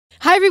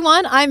Hi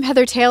everyone, I'm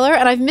Heather Taylor,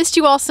 and I've missed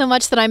you all so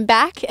much that I'm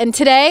back. And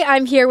today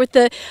I'm here with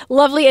the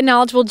lovely and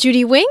knowledgeable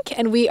Judy Wink,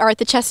 and we are at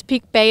the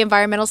Chesapeake Bay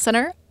Environmental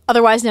Center,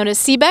 otherwise known as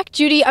CBEC.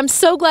 Judy, I'm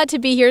so glad to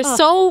be here.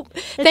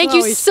 Thank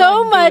you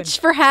so much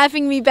for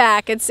having me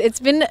back. It's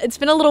been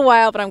a little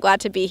while, but I'm glad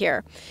to be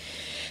here.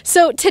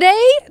 So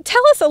today,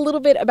 tell us a little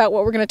bit about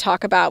what we're going to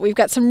talk about. We've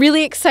got some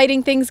really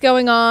exciting things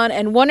going on,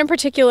 and one in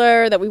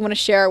particular that we want to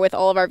share with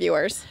all of our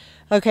viewers.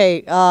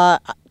 Okay,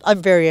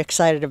 I'm very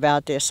excited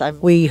about this.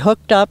 We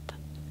hooked up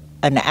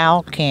an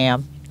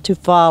OwlCam to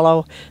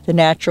follow the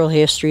natural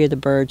history of the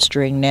birds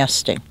during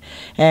nesting.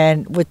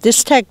 And with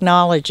this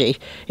technology,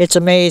 it's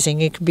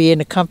amazing. You can be in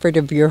the comfort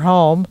of your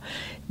home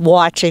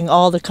watching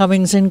all the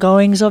comings and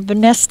goings of a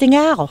nesting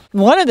owl.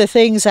 One of the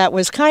things that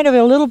was kind of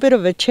a little bit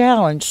of a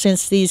challenge,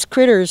 since these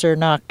critters are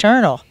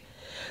nocturnal,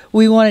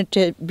 we wanted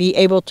to be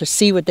able to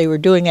see what they were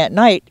doing at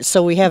night,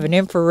 so we have an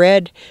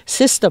infrared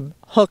system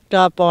hooked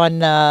up on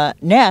the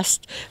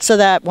nest so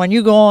that when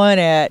you go on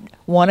at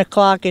 1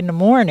 o'clock in the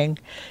morning,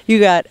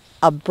 you got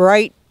a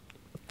bright,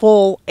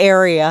 full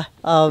area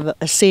of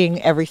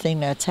seeing everything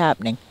that's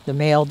happening. The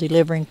male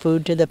delivering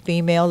food to the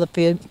female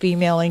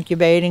female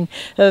incubating,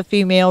 the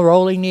female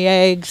rolling the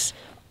eggs,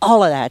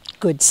 all of that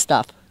good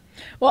stuff.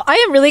 Well, I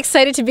am really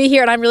excited to be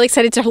here, and I'm really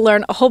excited to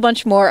learn a whole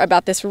bunch more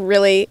about this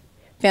really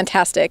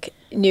fantastic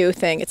new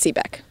thing at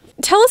CBEC.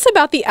 Tell us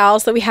about the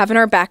owls that we have in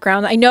our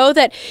background. I know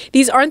that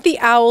these aren't the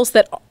owls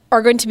that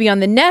are going to be on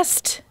the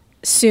nest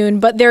soon,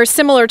 but they're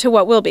similar to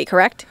what will be,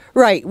 correct?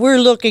 Right. We're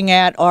looking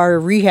at our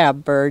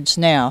rehab birds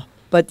now,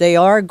 but they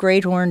are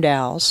great horned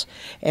owls,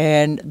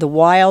 and the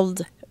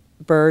wild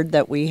bird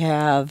that we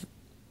have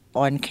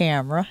on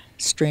camera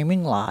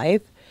streaming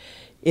live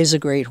is a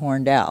great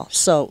horned owl.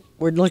 So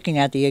we're looking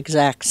at the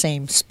exact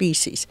same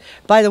species.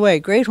 By the way,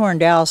 great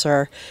horned owls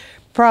are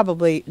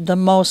probably the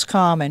most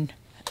common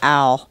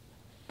owl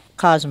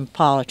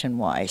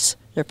cosmopolitan-wise.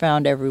 They're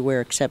found everywhere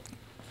except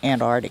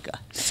Antarctica.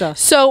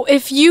 So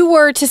if you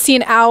were to see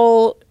an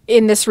owl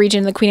in this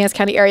region, the Queen Anne's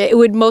County area, it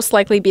would most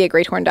likely be a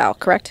great horned owl,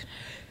 correct?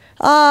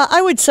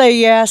 I would say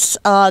yes.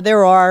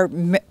 There are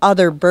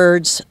other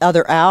birds,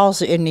 other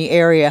owls in the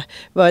area,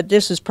 but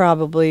this is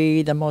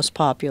probably the most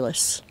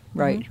populous,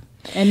 right?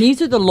 Mm-hmm. And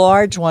these are the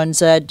large ones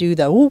that do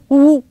the whoo,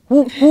 whoo,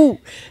 whoo, whoo.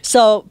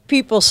 So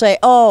people say,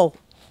 oh,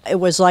 it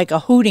was like a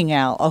hooting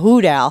owl, a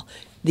hoot owl.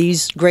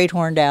 These great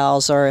horned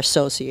owls are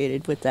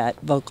associated with that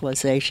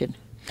vocalization.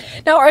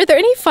 Now, are there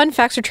any fun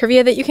facts or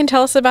trivia that you can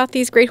tell us about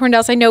these great horned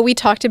owls? I know we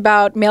talked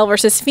about male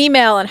versus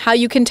female and how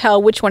you can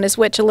tell which one is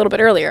which a little bit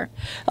earlier.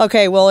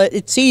 Okay, well,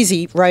 it's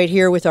easy right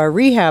here with our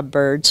rehab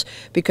birds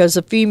because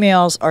the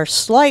females are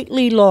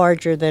slightly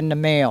larger than the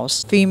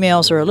males.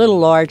 Females are a little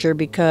larger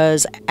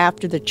because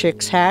after the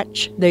chicks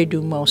hatch, they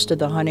do most of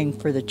the hunting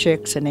for the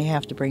chicks and they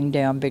have to bring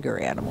down bigger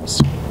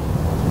animals.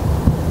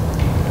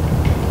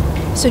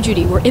 So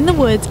Judy, we're in the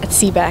woods at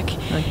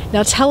CBEC. Right.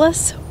 Now tell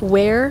us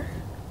where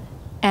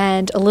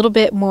and a little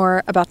bit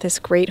more about this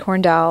great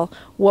horned owl,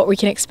 what we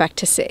can expect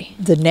to see.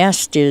 The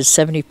nest is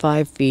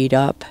 75 feet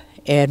up,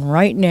 and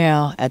right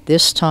now, at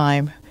this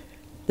time,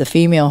 the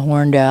female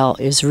horned owl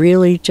is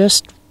really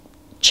just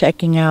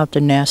checking out the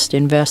nest,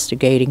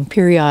 investigating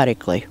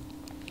periodically.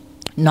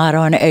 Not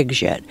on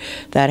eggs yet.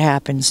 That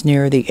happens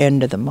near the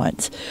end of the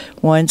month.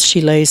 Once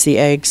she lays the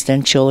eggs,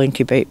 then she'll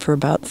incubate for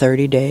about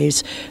 30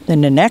 days.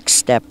 Then the next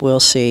step we'll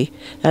see.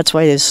 That's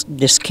why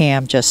this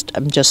cam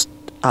I'm just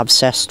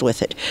obsessed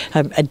with it.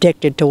 I'm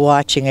addicted to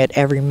watching it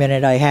every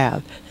minute I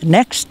have. The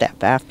next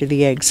step after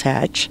the eggs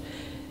hatch,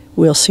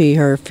 we'll see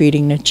her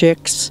feeding the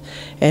chicks,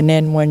 and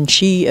then when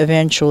she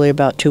eventually,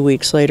 about 2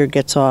 weeks later,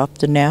 gets off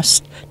the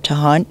nest to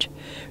hunt,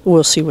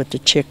 we'll see what the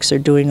chicks are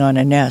doing on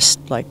a nest,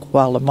 like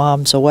while the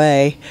mom's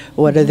away,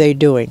 what are they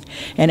doing?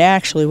 And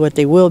actually what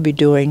they will be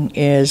doing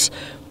is,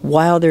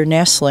 while they're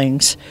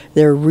nestlings,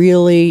 they're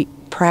really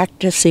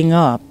practicing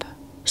up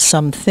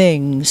some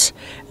things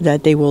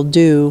that they will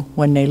do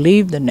when they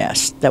leave the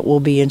nest that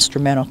will be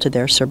instrumental to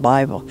their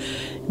survival.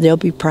 They'll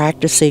be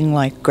practicing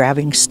like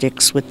grabbing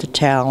sticks with the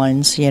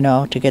talons,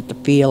 to get the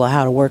feel of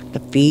how to work the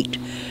feet.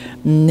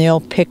 And they'll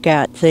pick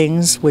at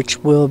things which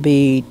will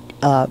be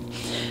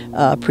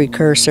a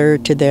precursor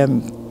to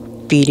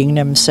them feeding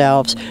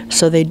themselves.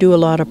 So they do a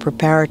lot of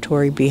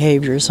preparatory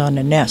behaviors on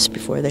the nest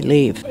before they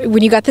leave.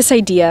 When you got this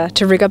idea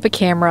to rig up a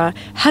camera,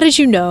 how did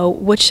you know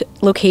which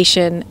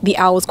location the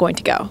owl was going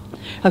to go?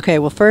 Okay,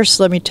 well, first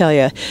let me tell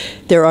you,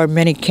 there are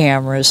many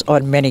cameras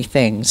on many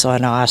things,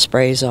 on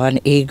ospreys, on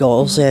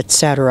eagles,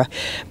 etc.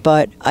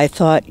 But I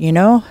thought,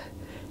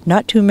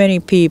 not too many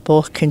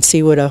people can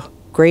see what a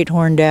great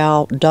horned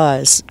owl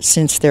does,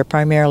 since they're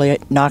primarily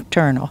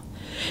nocturnal.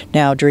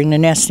 Now, during the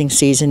nesting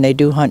season, they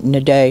do hunt in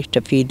the day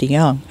to feed the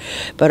young.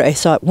 But I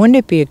thought, wouldn't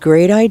it be a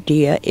great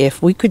idea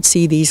if we could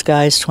see these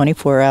guys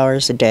 24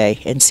 hours a day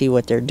and see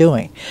what they're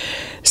doing?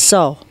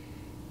 So,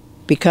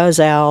 because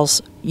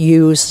owls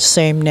use the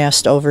same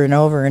nest over and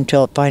over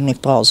until it finally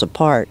falls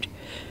apart,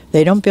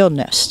 they don't build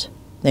nests.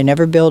 They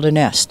never build a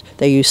nest.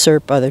 They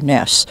usurp other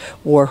nests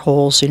or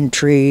holes in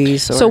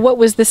trees. So what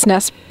was this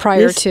nest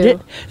prior to?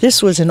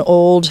 This was an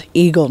old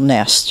eagle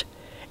nest.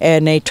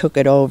 and they took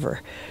it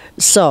over.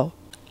 So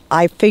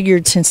I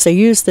figured since they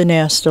used the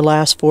nest the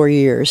last 4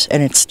 years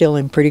and it's still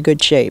in pretty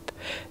good shape,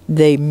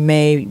 they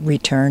may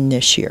return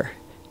this year.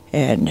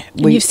 And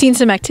you've seen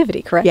some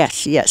activity, correct?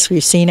 Yes,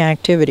 we've seen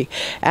activity.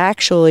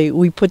 Actually,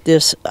 we put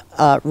this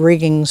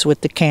riggings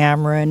with the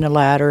camera and the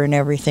ladder and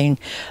everything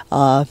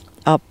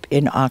up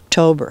in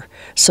October.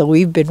 So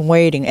we've been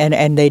waiting,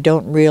 and they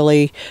don't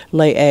really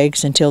lay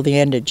eggs until the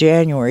end of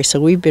January, so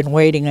we've been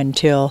waiting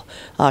until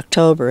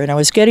October. And I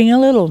was getting a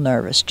little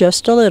nervous,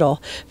 just a little,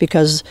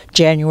 because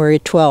January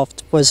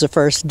 12th was the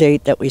first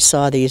date that we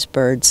saw these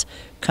birds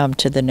come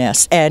to the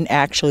nest, and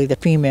actually the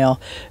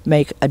female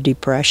make a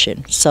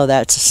depression. So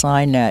that's a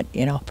sign that,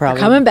 probably they're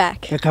coming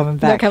back. They're coming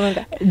back. They're coming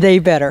back. They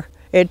better.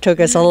 It took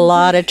us a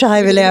lot of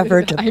time and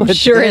effort to put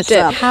this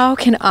up. How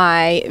can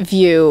I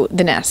view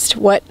the nest?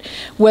 What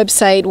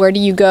website, where do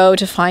you go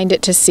to find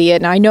it, to see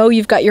it? Now, I know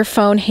you've got your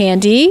phone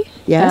handy.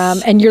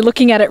 Yes. And you're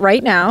looking at it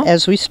right now.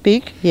 As we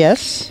speak,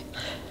 yes.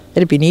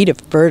 It'd be neat if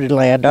a bird would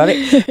land on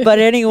it. But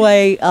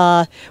anyway,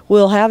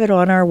 we'll have it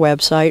on our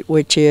website,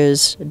 which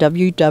is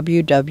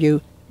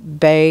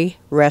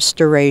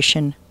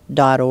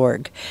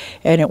www.bayrestoration.org.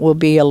 And it will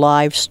be a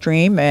live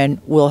stream, and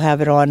we'll have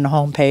it on the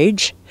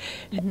homepage.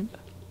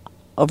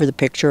 Over the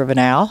picture of an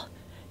owl.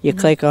 You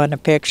click on the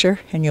picture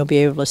and you'll be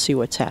able to see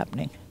what's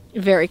happening.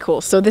 Very cool.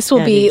 So this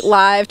will be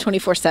live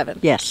 24/7.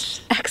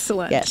 Yes.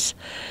 Excellent. Yes.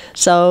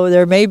 So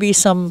there may be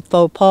some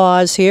faux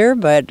pas here,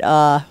 but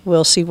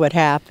we'll see what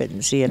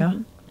happens,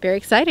 Very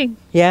exciting.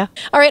 Yeah.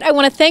 All right, I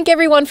want to thank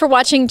everyone for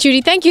watching.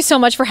 Judy, thank you so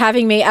much for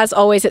having me. As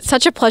always, it's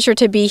such a pleasure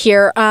to be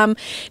here.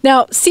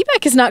 Now,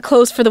 CBEC is not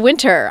closed for the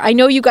winter. I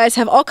know you guys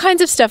have all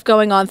kinds of stuff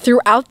going on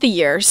throughout the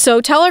year. So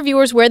tell our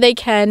viewers where they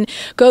can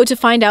go to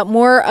find out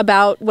more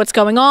about what's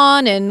going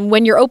on and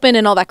when you're open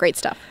and all that great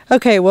stuff.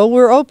 Okay, well,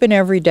 we're open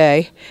every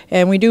day,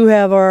 and we do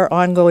have our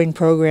ongoing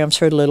programs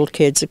for little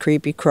kids, the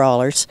creepy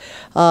crawlers.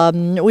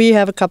 We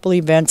have a couple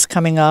events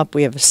coming up.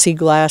 We have a Sea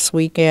Glass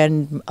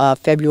weekend,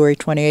 February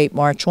 28,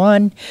 March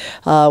 1.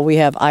 We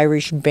have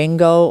Irish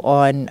Bingo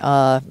on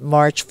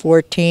March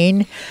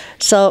 14.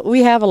 So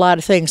we have a lot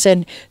of things.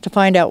 And to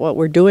find out what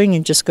we're doing,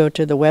 you just go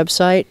to the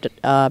website,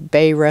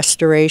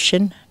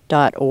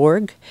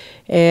 bayrestoration.org,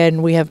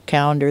 and we have a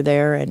calendar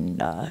there.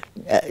 And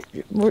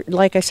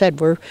like I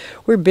said, we're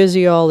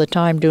busy all the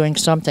time doing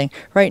something.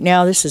 Right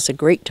now, this is a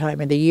great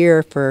time of the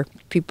year for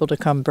people to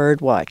come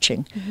bird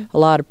watching. A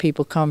lot of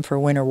people come for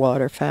winter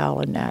waterfowl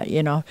and that,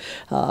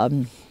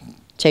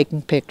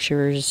 taking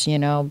pictures,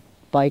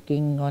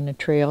 biking on the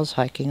trails,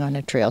 hiking on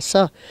the trails.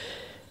 So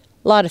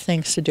a lot of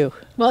things to do.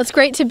 Well, it's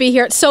great to be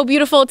here. It's so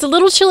beautiful. It's a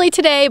little chilly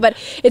today, but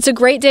it's a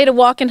great day to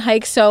walk and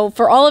hike. So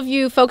for all of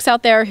you folks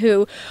out there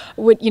who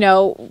would,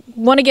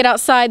 want to get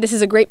outside, this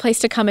is a great place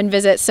to come and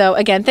visit. So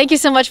again, thank you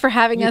so much for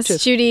having us,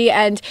 Judy.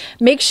 And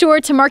make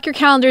sure to mark your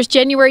calendars.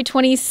 January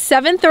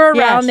 27th or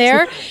around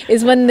there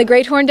is when the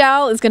great horned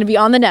owl is going to be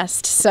on the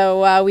nest.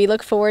 So we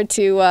look forward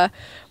to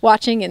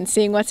watching and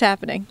seeing what's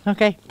happening.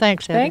 Okay,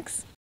 thanks, Abby.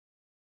 Thanks.